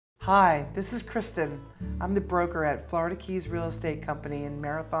Hi, this is Kristen. I'm the broker at Florida Keys Real Estate Company in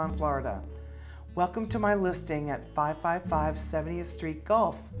Marathon, Florida. Welcome to my listing at 555 70th Street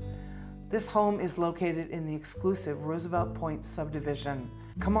Gulf. This home is located in the exclusive Roosevelt Point subdivision.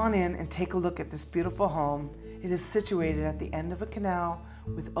 Come on in and take a look at this beautiful home. It is situated at the end of a canal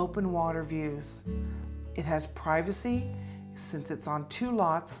with open water views. It has privacy since it's on 2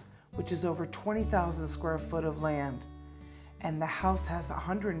 lots, which is over 20,000 square foot of land. And the house has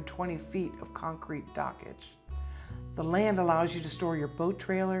 120 feet of concrete dockage. The land allows you to store your boat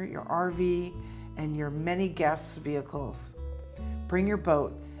trailer, your RV, and your many guests' vehicles. Bring your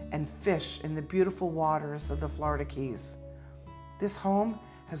boat and fish in the beautiful waters of the Florida Keys. This home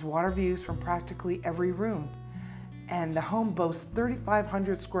has water views from practically every room, and the home boasts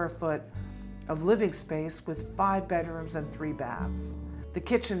 3,500 square foot of living space with 5 bedrooms and 3 baths. The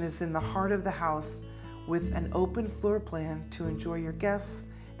kitchen is in the heart of the house with an open floor plan to enjoy your guests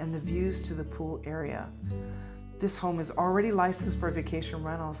and the views to the pool area. This home is already licensed for vacation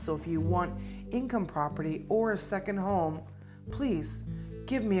rentals, so if you want income property or a second home, please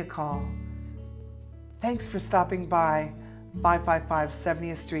give me a call. Thanks for stopping by 555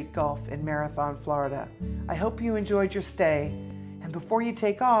 70th Street Gulf in Marathon, Florida. I hope you enjoyed your stay, and before you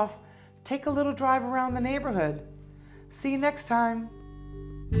take off, take a little drive around the neighborhood. See you next time.